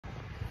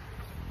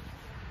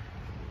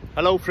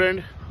Hello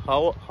friend,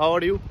 how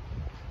are you?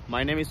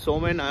 My name is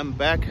Somen. I'm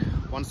back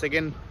once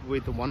again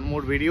with one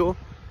more video.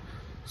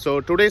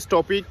 So today's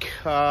topic,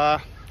 I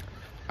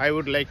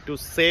would like to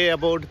say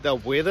about the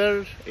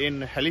weather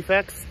in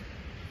Halifax.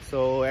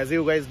 So as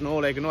you guys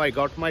know, I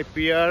got my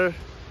PR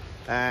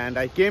and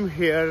I came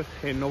here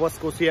in Nova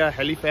Scotia,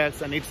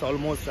 Halifax, and it's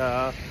almost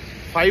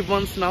 5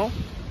 months now.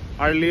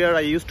 Earlier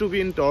I used to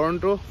be in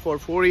Toronto for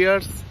 4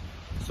 years.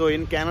 So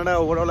in Canada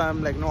overall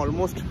I'm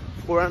almost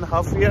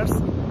 4.5 years.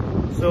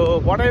 So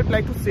what I would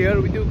like to share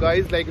with you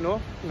guys,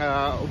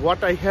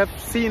 what I have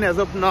seen as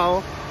of now,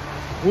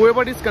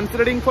 whoever is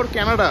considering for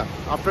Canada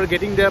after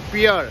getting their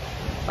PR,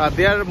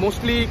 they are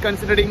mostly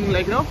considering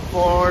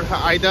for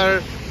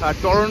either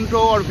Toronto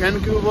or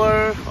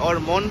Vancouver or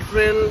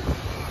Montreal,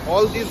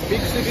 all these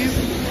big cities.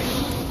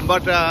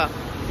 But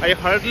I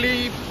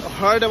hardly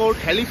heard about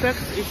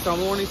Halifax, if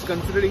someone is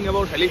considering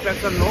about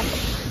Halifax or no.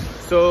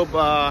 So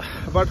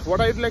but what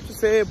I'd like to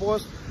say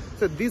was,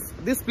 so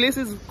this place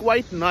is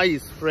quite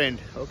nice, friend.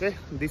 Okay,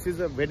 this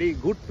is a very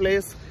good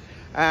place,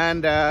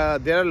 and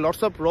there are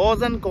lots of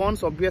pros and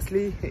cons.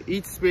 Obviously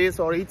each space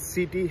or each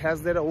city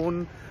has their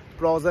own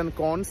pros and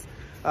cons.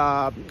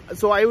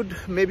 So I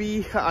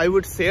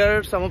would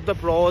share some of the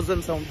pros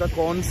and some of the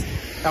cons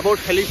about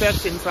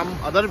Halifax in some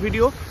other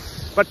video,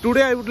 but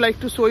today I would like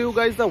to show you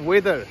guys the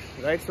weather,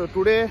 right? So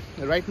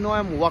right now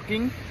I'm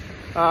walking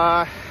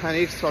and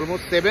it's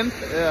almost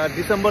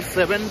December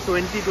 7,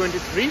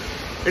 2023.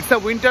 It's a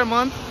winter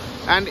month,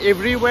 and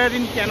everywhere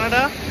in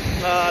Canada,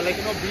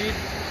 be it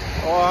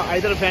or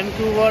either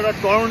Vancouver or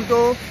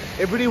Toronto,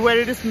 everywhere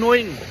it is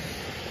snowing.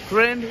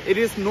 Friend, it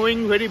is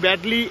snowing very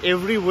badly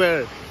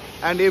everywhere,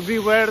 and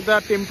everywhere the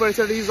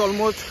temperature is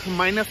almost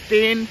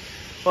 -10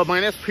 or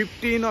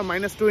 -15 or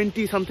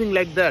 -20, something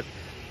like that.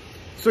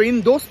 So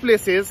in those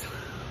places,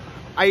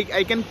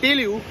 I can tell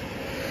you,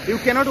 you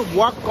cannot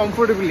walk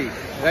comfortably,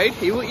 right?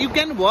 You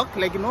can walk,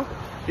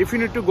 if you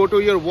need to go to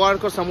your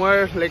work or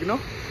somewhere,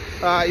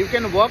 you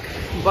can walk,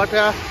 but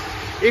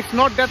it's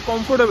not that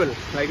comfortable.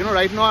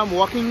 Right now I'm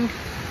walking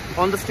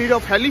on the street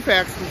of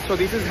Halifax. So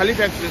this is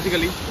Halifax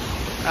basically,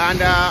 and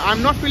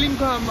I'm not feeling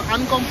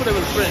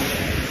uncomfortable, friend.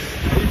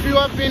 If you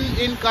have been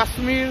in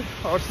Kashmir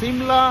or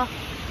Simla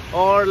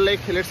or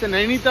let's say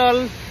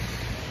Nainital,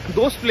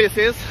 those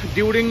places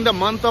during the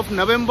month of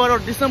November or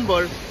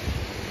December,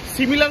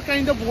 similar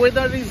kind of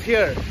weather is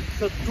here.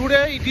 So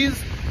today it is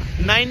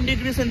 9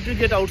 degrees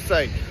centigrade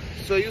outside.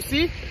 So you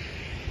see,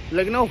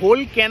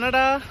 whole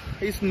Canada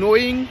is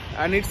snowing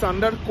and it's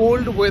under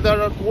cold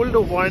weather or cold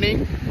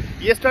warning.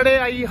 Yesterday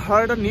I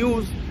heard a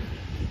news,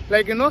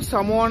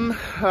 someone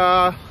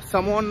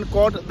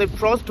caught the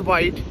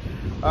frostbite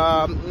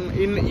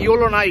in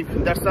Yellowknife.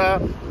 That's a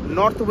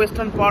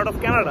northwestern part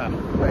of Canada,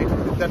 right?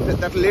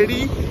 That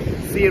lady,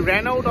 she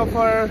ran out of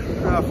her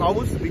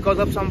house because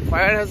of some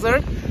fire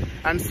hazard,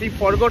 and she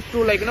forgot to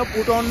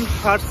put on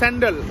her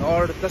sandal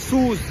or the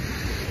shoes,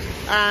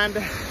 and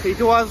it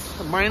was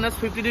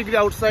 -50 degree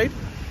outside,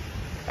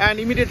 and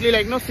immediately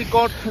she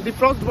caught the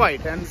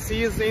frostbite, and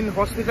she is in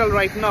hospital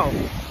right now.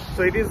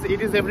 So it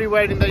is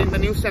everywhere in the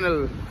news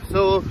channel.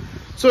 So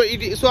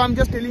I'm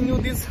just telling you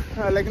this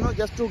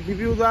just to give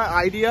you the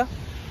idea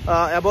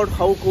about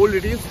how cold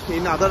it is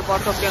in other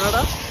parts of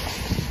Canada.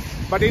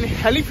 But in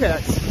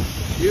Halifax,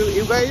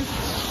 you guys,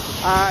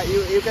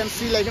 you can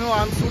see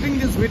I'm shooting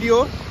this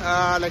video,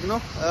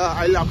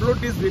 I'll upload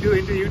this video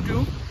into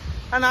YouTube,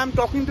 and I'm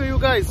talking to you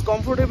guys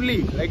comfortably,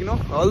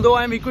 although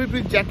I'm equipped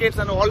with jackets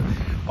and all.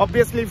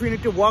 Obviously if you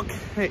need to walk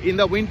in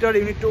the winter,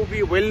 you need to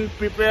be well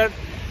prepared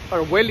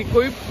or well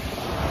equipped.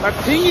 But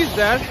thing is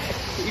that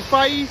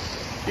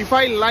if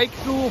I like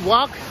to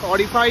walk,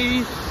 or if I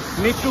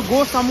need to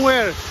go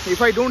somewhere,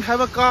 if I don't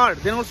have a car,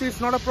 then also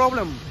it's not a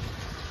problem,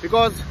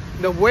 because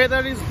the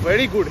weather is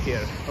very good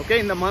here. Okay,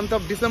 in the month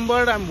of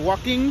December I'm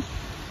walking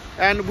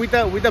and with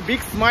a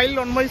big smile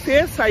on my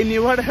face. I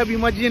never have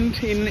imagined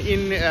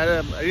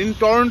in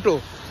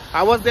Toronto.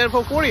 I was there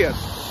for 4 years.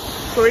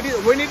 So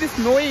when it is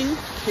snowing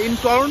in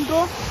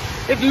Toronto,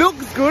 it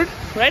looks good,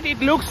 right? It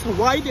looks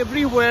white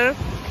everywhere,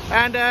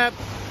 and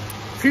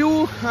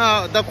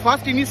the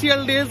first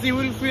initial days you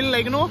will feel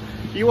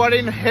you are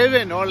in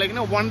heaven or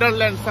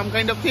wonderland, some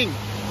kind of thing.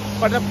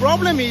 But the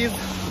problem is,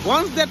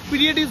 once that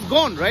period is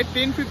gone, right,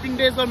 10-15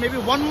 days or maybe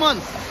 1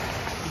 month,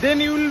 then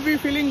you will be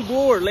feeling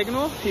bored,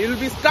 you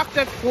will be stuck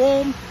at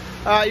home.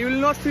 You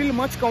will not feel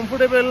much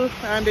comfortable,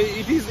 and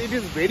it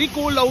is very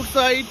cold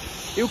outside.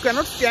 You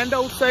cannot stand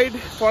outside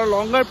for a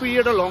longer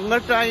period or longer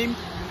time.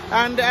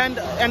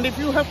 And if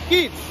you have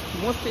kids,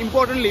 most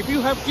importantly, if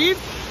you have kids,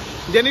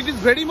 then it is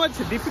very much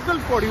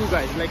difficult for you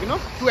guys,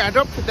 to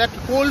adopt that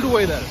cold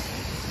weather.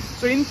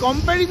 So in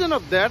comparison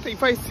of that,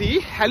 if I see,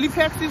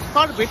 Halifax is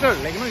far better,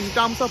 in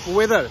terms of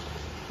weather.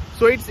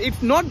 So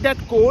it's not that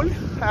cold,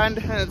 and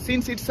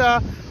since it's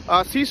a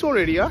seashore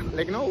area,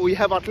 we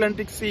have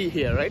Atlantic Sea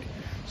here, right?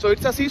 So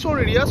it's a seashore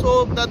area,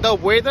 so the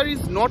weather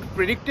is not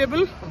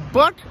predictable.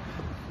 But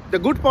the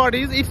good part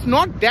is it's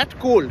not that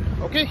cold.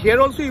 Okay, here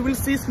also you will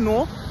see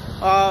snow.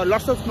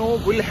 Lots of snow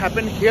will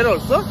happen here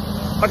also.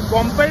 But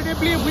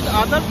comparatively with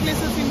other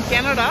places in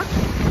Canada,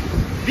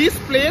 this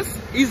place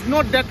is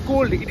not that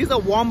cold. It is a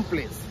warm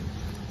place.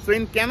 So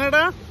in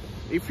Canada,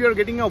 if you are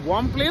getting a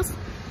warm place,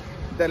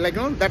 then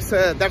that's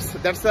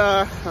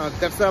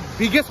a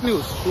biggest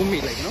news to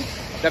me.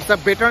 That's a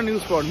better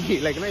news for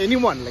me.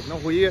 Anyone,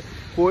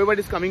 whoever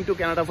is coming to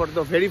Canada for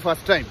the very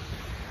first time.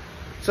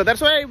 So that's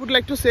why I would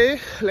like to say,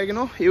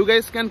 you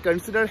guys can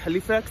consider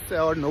Halifax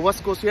or Nova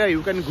Scotia.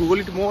 You can Google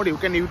it more. You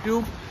can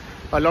YouTube.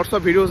 Lots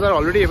of videos are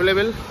already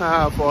available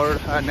for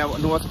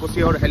Nova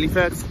Scotia or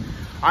Halifax.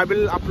 I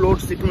will upload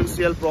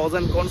sequential pros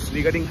and cons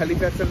regarding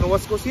Halifax and Nova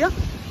Scotia.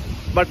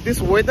 But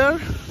this weather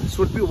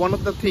should be one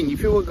of the things.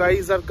 If you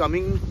guys are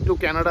coming to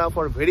Canada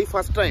for very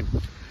first time,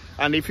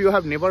 and if you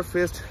have never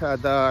faced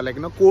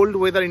the cold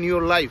weather in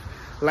your life,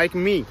 like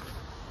me,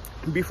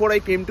 before I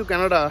came to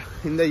Canada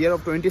in the year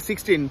of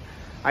 2016,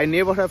 I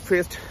never have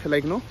faced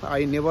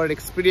I never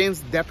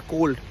experienced that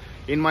cold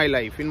in my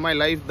life. In my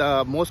life,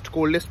 the most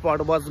coldest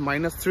part was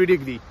 -3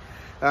 degrees.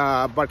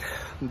 But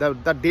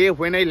the day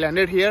when I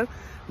landed here,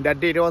 that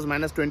day it was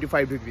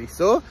 -25 degrees.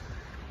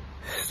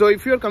 So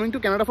if you are coming to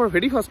Canada for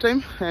very first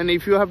time, and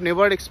if you have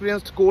never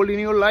experienced cold in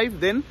your life,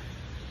 then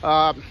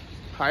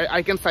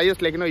I can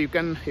suggest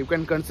you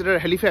can consider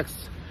Halifax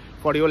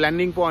for your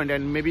landing point,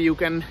 and maybe you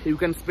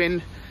can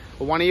spend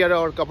 1 year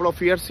or a couple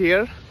of years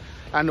here.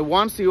 And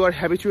once you are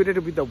habituated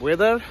with the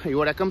weather,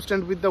 you are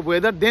accustomed with the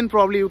weather, then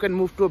probably you can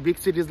move to a big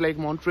cities like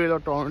Montreal or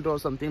Toronto or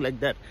something like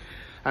that.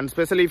 And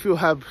especially if you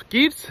have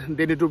kids,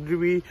 then it would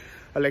be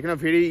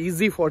very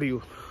easy for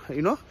you,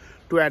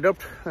 to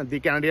adopt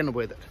the Canadian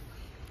weather.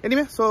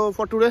 Anyway, so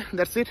for today,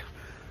 that's it.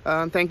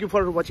 Thank you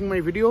for watching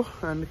my video,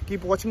 and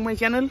keep watching my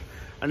channel.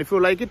 And if you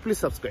like it, please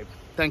subscribe.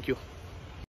 Thank you.